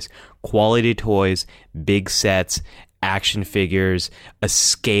toys. Quality toys, big sets, action figures, a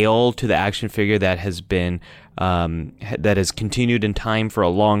scale to the action figure that has been that has continued in time for a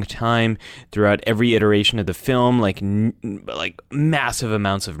long time throughout every iteration of the film, like massive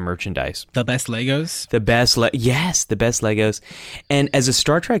amounts of merchandise. The best Legos? The best Legos. And as a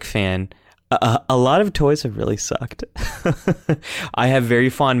Star Trek fan, a lot of toys have really sucked. I have very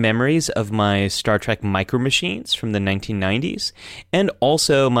fond memories of my Star Trek Micro Machines from the 1990s, and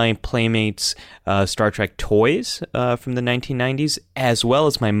also my Playmates Star Trek toys from the 1990s, as well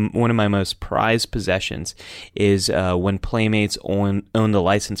as one of my most prized possessions is when Playmates owned the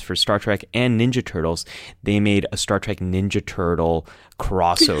license for Star Trek and Ninja Turtles. They made a Star Trek Ninja Turtle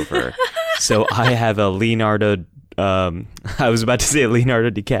crossover. So I have a Leonardo I was about to say Leonardo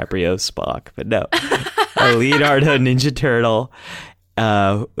DiCaprio Spock, but no. A Leonardo Ninja Turtle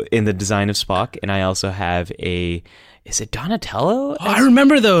in the design of Spock, and I also have is it Donatello? Oh, I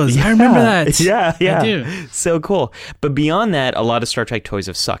remember those. Yeah. I remember that. Yeah. I do. So cool. But beyond that, a lot of Star Trek toys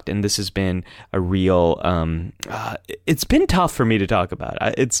have sucked, and this has been a real it's been tough for me to talk about.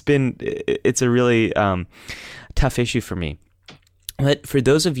 It's a really tough issue for me. But for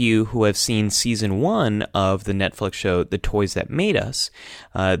those of you who have seen season 1 of the Netflix show, The Toys That Made Us,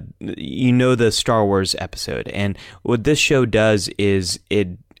 you know the Star Wars episode. And what this show does is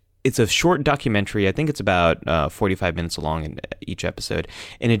it's a short documentary. I think it's about 45 minutes long in each episode.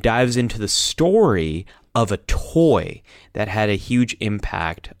 And it dives into the story of a toy that had a huge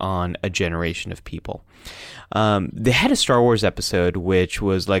impact on a generation of people. They had a Star Wars episode which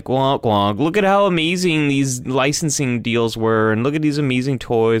was like, look at how amazing these licensing deals were, and look at these amazing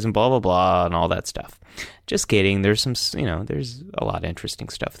toys, and blah, blah, blah, and all that stuff. Just kidding. There's there's a lot of interesting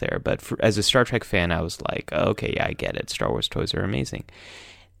stuff there. But as a Star Trek fan, I was like, okay, yeah, I get it. Star Wars toys are amazing.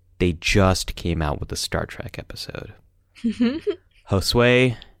 They just came out with a Star Trek episode.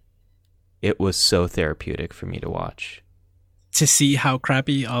 Josue, it was so therapeutic for me to watch. To see how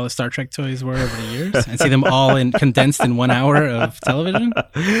crappy all the Star Trek toys were over the years and see them all condensed in 1 hour of television?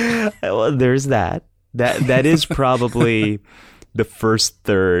 Well, there's that. That is probably the first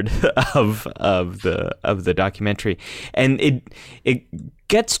third of the documentary. And it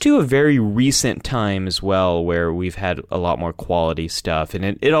gets to a very recent time as well where we've had a lot more quality stuff.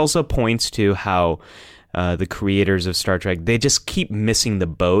 And it also points to how the creators of Star Trek, they just keep missing the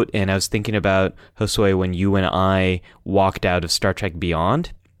boat. And I was thinking about, Josue, when you and I walked out of Star Trek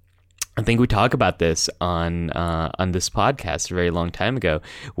Beyond, I think we talked about this on this podcast a very long time ago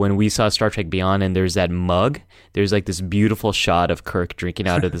when we saw Star Trek Beyond, and there's that mug. There's like this beautiful shot of Kirk drinking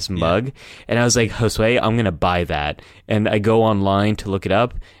out of this mug, and I was like, Josue, I'm gonna buy that. And I go online to look it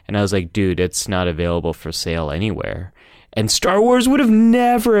up, and I was like, dude, it's not available for sale anywhere. And Star Wars would have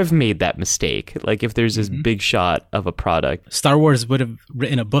never have made that mistake. Like if there's this big shot of a product. Star Wars would have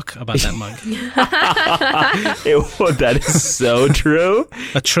written a book about that mug. That is so true.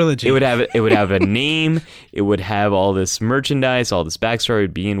 A trilogy. It would have a name. It would have all this merchandise, all this backstory. It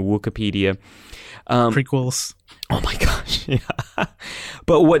would be in Wikipedia. Prequels. Oh my gosh. Yeah.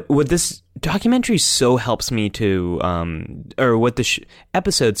 But what this documentary so helps me to, or what the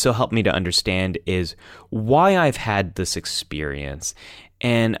episode so helped me to understand is why I've had this experience.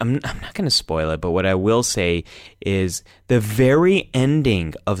 And I'm not going to spoil it, but what I will say is the very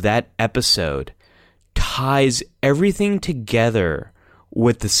ending of that episode ties everything together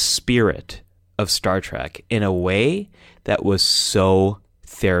with the spirit of Star Trek in a way that was so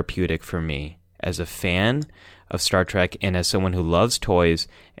therapeutic for me as a fan of Star Trek and as someone who loves toys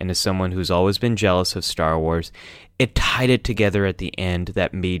and as someone who's always been jealous of Star Wars. It tied it together at the end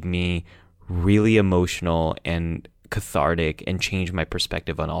that made me really emotional and cathartic and changed my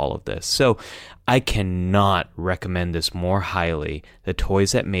perspective on all of this. So I cannot recommend this more highly. The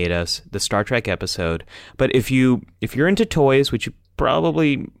Toys That Made Us, the Star Trek episode. But if you're into toys, which you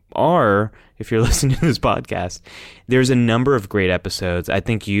probably are if you're listening to this podcast, there's a number of great episodes. I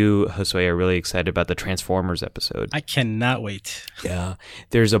think you, Josue, are really excited about the Transformers episode. I cannot wait. Yeah.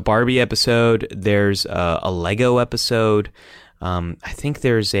 There's a Barbie episode. There's a Lego episode. I think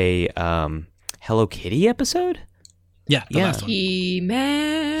there's a Hello Kitty episode. Yeah, the last one.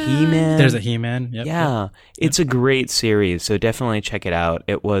 He-Man. There's a He-Man. Yep, yeah. Yep. It's a great series, so definitely check it out.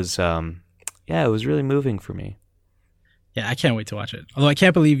 It was, it was really moving for me. Yeah, I can't wait to watch it. Although I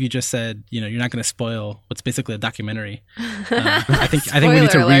can't believe you just said, you're not going to spoil what's basically a documentary. I think we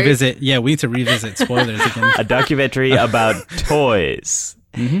need to revisit. Yeah, we need to revisit spoilers again. A documentary about toys.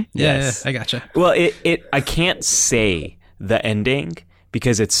 Mm-hmm. Yes. Yeah, I gotcha. Well, I can't say the ending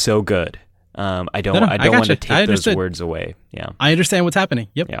because it's so good. I don't want to take those words away. Yeah, I understand what's happening.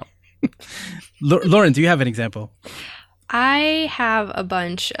 Yep. Yeah. Lauren, do you have an example? I have a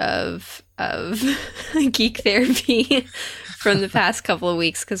bunch of geek therapy from the past couple of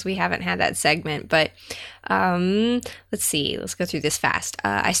weeks because we haven't had that segment. But let's see. Let's go through this fast.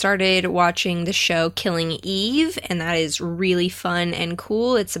 I started watching the show Killing Eve, and that is really fun and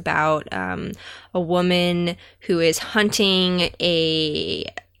cool. It's about a woman who is hunting a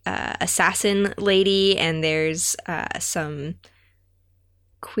assassin lady, and there's some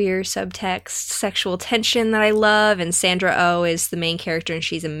queer subtext, sexual tension that I love, and Sandra Oh is the main character, and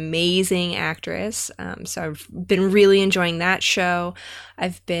she's an amazing actress. So I've been really enjoying that show.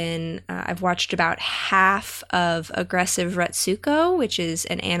 I've watched about half of Aggressive Retsuko, which is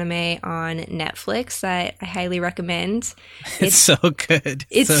an anime on Netflix that I highly recommend. It's so good.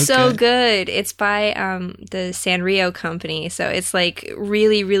 It's so good. It's by the Sanrio company, so it's like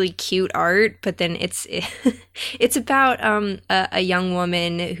really, really cute art. But then it's about a young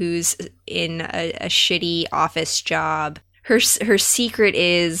woman who's in a shitty office job. Her secret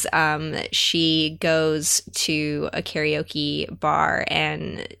is she goes to a karaoke bar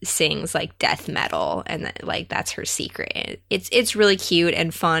and sings like death metal, and that's her secret. It's really cute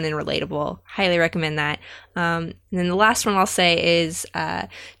and fun and relatable. Highly recommend that. And then the last one I'll say is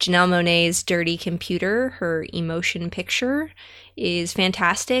Janelle Monáe's Dirty Computer. Her emotion picture is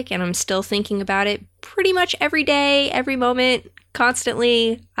fantastic, and I'm still thinking about it pretty much every day, every moment,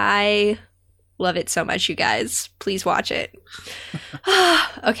 constantly. I love it so much, you guys. Please watch it.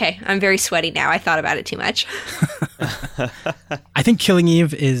 Okay, I'm very sweaty now. I thought about it too much. I think Killing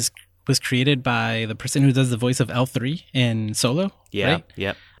Eve was created by the person who does the voice of L3 in Solo. Yeah, right?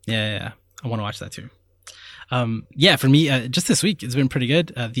 Yep. Yeah. I want to watch that too. For me, just this week, it's been pretty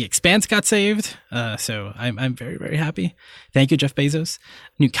good. The Expanse got saved, so I'm very, very happy. Thank you, Jeff Bezos.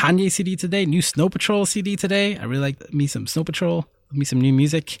 New Kanye CD today, new Snow Patrol CD today. I really like me some Snow Patrol, me some new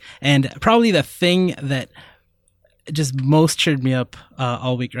music. And probably the thing that just most cheered me up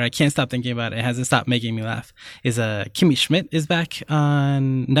all week, or I can't stop thinking about it, it hasn't stopped making me laugh, is Kimmy Schmidt is back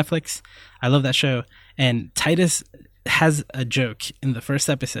on Netflix. I love that show. And Titus has a joke in the first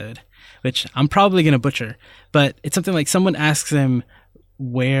episode, which I'm probably going to butcher, but it's something like someone asks him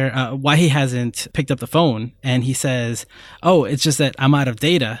why he hasn't picked up the phone, and he says, "Oh, it's just that I'm out of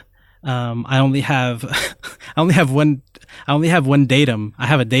data. I only have one datum. I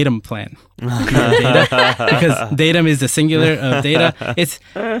have a datum plan data, because datum is the singular of data.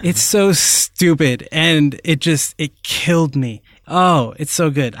 It's so stupid, and it killed me. Oh, it's so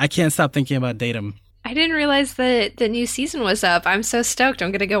good. I can't stop thinking about Datum. I didn't realize that the new season was up. I'm so stoked.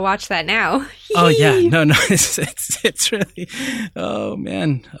 I'm going to go watch that now. Oh, yeah. No. It's really, oh,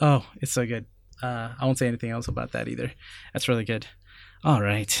 man. Oh, it's so good. I won't say anything else about that either. That's really good. All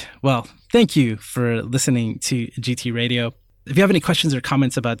right. Well, thank you for listening to GT Radio. If you have any questions or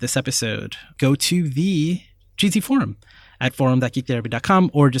comments about this episode, go to the GT forum at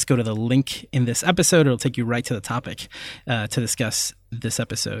forum.geektherapy.com, or just go to the link in this episode. It'll take you right to the topic to discuss this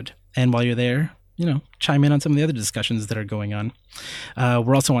episode. And while you're there, chime in on some of the other discussions that are going on.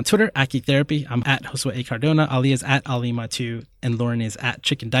 We're also on Twitter at Geek Therapy. I'm at Josue A. Cardona. Ali is at Alima2, and Lauren is at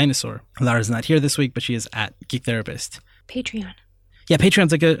Chicken Dinosaur. Lara's not here this week, but she is at Geek Therapist. Patreon. Yeah,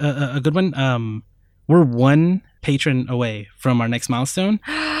 Patreon's a good one. We're one patron away from our next milestone,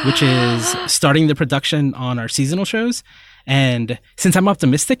 which is starting the production on our seasonal shows. And since I'm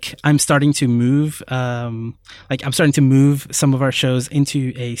optimistic, I'm starting to move, some of our shows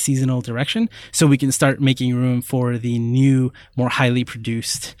into a seasonal direction, so we can start making room for the new, more highly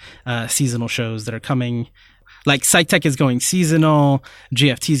produced seasonal shows that are coming. Like PsychTech is going seasonal,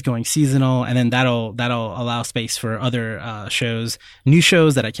 GFT is going seasonal, and then that'll allow space for other shows, new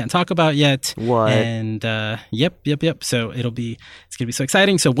shows that I can't talk about yet. What? And yep. So it's gonna be so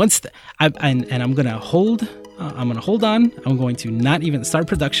exciting. So once I'm gonna hold. I'm going to hold on. I'm going to not even start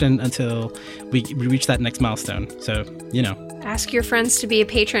production until we reach that next milestone. So, Ask your friends to be a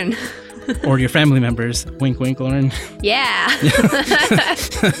patron. Or your family members. Wink, wink, Lauren. Yeah.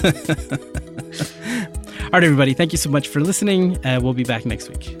 All right, everybody. Thank you so much for listening. We'll be back next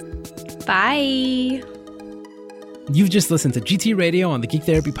week. Bye. You've just listened to GT Radio on the Geek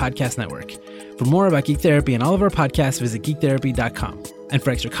Therapy Podcast Network. For more about Geek Therapy and all of our podcasts, visit geektherapy.com. And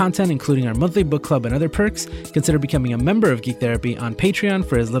for extra content, including our monthly book club and other perks, consider becoming a member of Geek Therapy on Patreon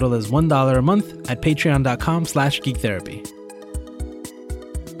for as little as $1 a month at patreon.com/geektherapy.